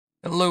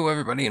Hello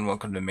everybody and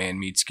welcome to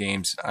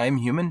manmeetsgamez. I'm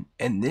Human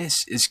and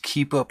this is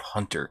KeepUp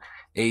Hunter,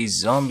 a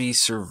zombie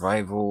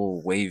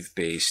survival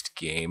wave-based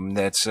game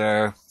that's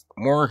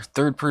more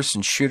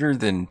third-person shooter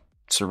than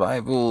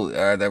survival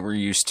that we're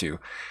used to.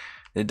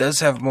 It does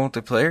have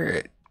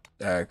multiplayer.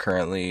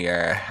 Currently,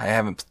 I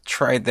haven't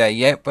tried that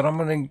yet, but I'm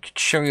going to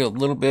show you a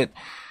little bit.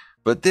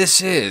 But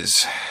this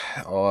is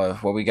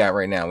what we got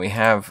right now. We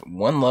have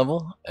one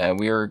level, and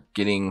we are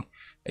getting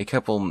a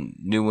couple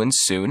new ones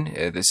soon.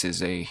 This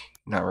is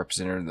not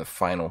representative of the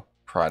final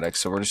product,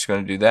 so we're just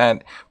going to do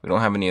that. We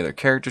don't have any other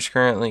characters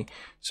currently,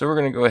 so we're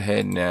going to go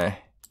ahead and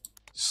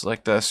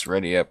select us,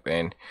 ready up,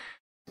 and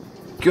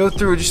go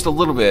through just a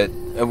little bit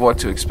of what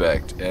to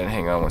expect. And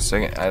hang on one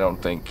second. I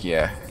don't think,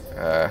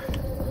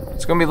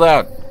 it's going to be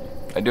loud.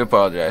 I do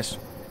apologize.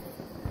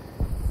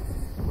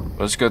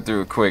 Let's go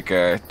through a quick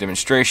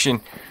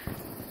demonstration,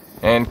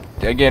 and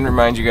again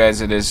remind you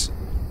guys it is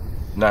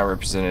not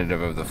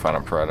representative of the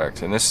final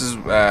product. And this is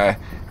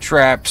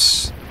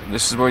traps.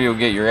 This is where you'll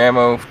get your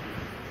ammo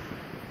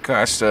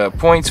cost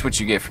points, which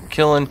you get from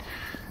killing.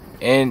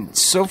 And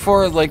so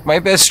far, like, my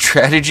best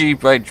strategy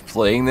by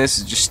playing this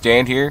is just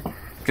stand here,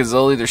 because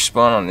they'll either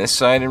spawn on this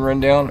side and run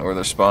down, or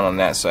they'll spawn on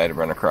that side and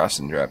run across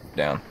and drop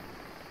down.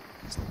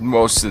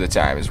 Most of the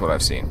time is what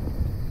I've seen.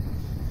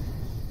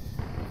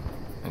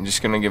 I'm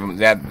just gonna give them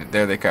that.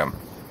 There they come.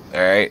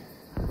 Alright.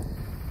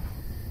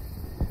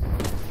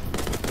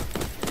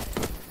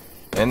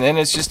 And then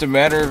it's just a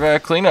matter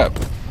of cleanup.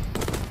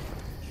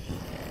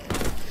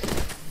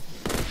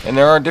 And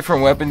there are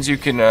different weapons you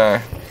can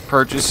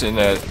purchase and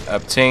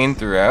obtain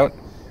throughout.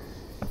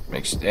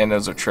 And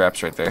those are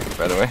traps right there,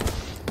 by the way.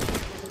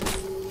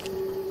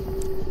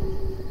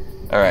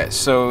 Alright,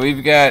 so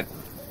we've got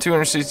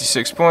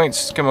 266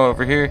 points. Come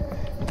over here.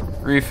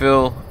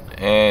 Refill.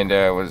 And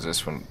what is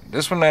this one?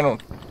 This one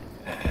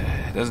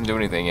it doesn't do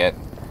anything yet.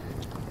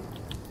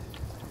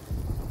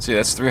 See,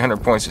 that's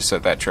 300 points to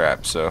set that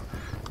trap, so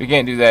we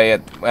can't do that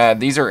yet.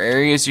 These are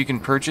areas you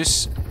can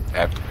purchase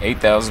at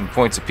 8,000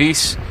 points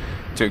apiece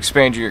to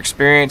expand your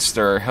experience.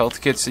 There are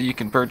health kits that you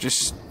can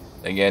purchase,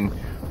 again,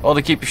 all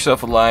to keep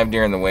yourself alive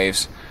during the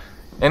waves.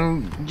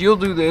 And you'll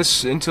do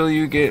this until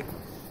you get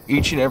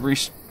each and every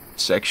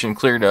section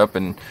cleared up,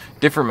 and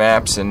different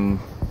maps and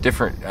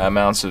different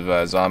amounts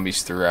of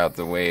zombies throughout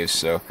the waves.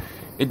 So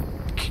it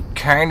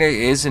kind of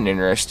is an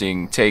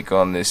interesting take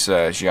on this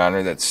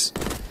genre that's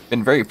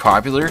been very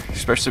popular,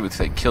 especially with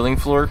like Killing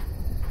Floor.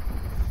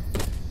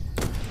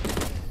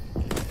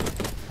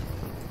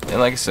 And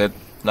like I said,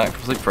 not a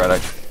complete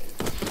product.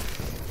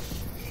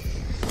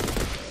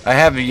 I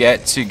have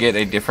yet to get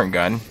a different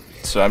gun,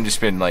 so I'm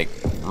just been like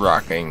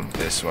rocking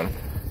this one.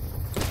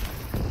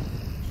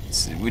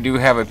 See, we do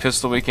have a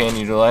pistol we can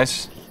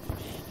utilize.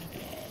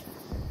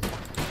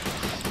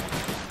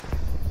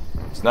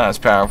 It's not as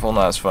powerful,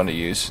 not as fun to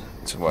use.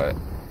 It's what?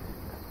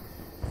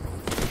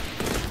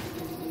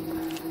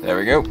 There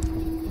we go.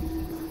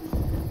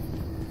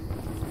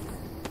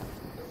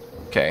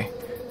 Okay.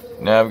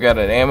 Now I've got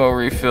an ammo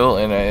refill,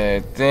 and I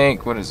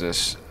think, what is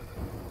this?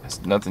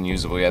 That's nothing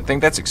usable yet. I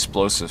think that's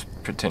explosive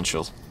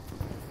potential.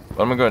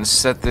 But I'm gonna go ahead and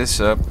set this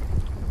up.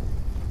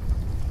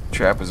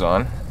 Trap is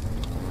on.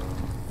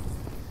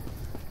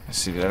 Let's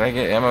see, did I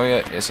get ammo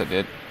yet? Yes, I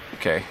did.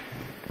 Okay.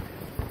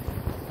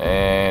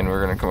 And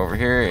we're gonna come over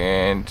here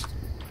and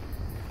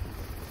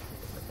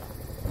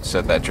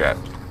set that trap.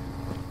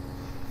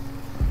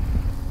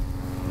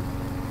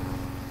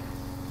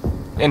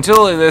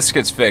 Until this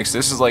gets fixed,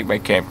 this is like my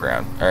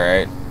campground,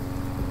 alright?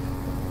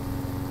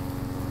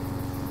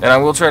 And I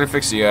will try to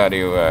fix the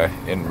audio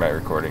in my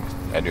recording.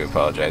 I do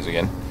apologize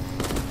again.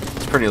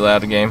 It's pretty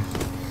loud, the game.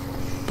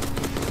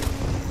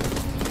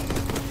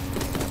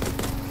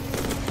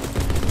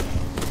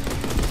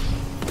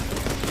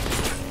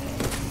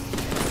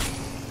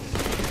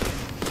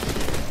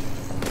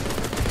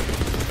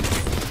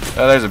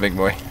 Oh, there's a big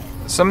boy.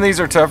 Some of these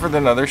are tougher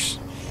than others,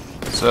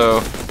 so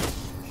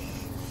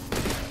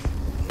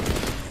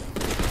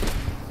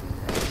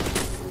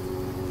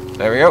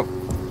there we go.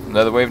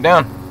 Another wave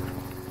down.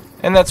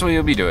 And that's what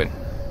you'll be doing.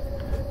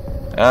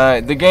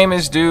 The game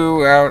is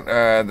due out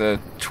the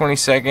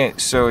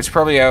 22nd, so it's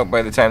probably out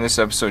by the time this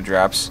episode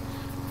drops.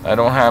 I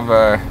don't have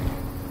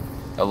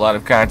a lot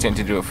of content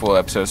to do a full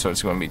episode, so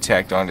it's going to be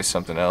tacked on to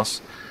something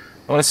else.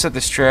 I want to set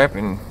this trap,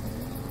 and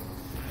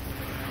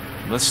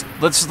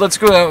let's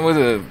go out with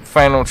a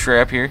final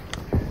trap here.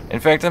 In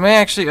fact, I may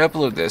actually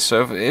upload this,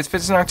 so if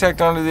it's not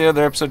tacked onto the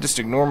other episode, just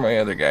ignore my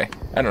other guy.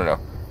 I don't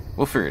know.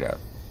 We'll figure it out.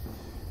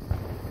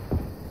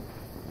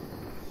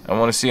 I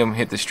want to see him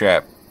hit this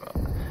trap.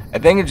 I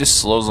think it just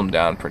slows him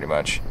down pretty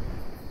much.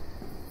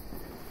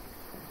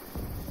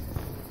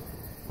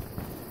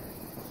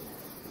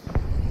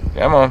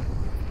 Come on.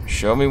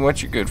 Show me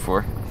what you're good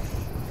for.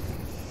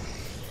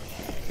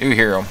 You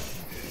hear him.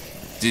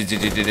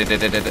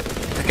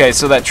 Okay,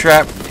 so that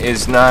trap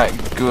is not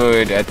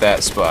good at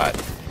that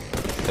spot.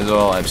 Is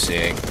all I'm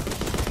seeing.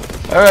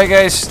 Alright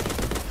guys.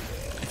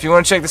 If you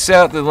want to check this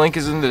out, the link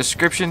is in the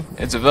description.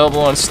 It's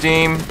available on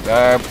Steam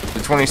the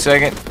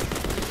 22nd.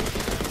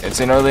 It's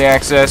in early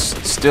access,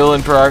 still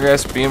in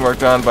progress, being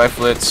worked on by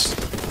Flitz.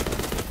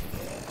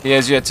 He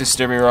has yet to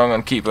steer me wrong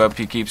on KeepUp.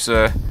 He keeps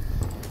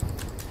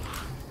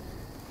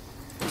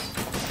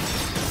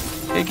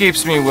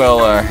me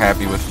well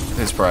happy with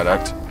his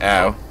product.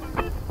 Ow.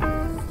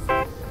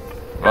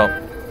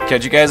 Well,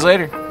 catch you guys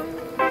later.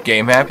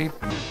 Game happy.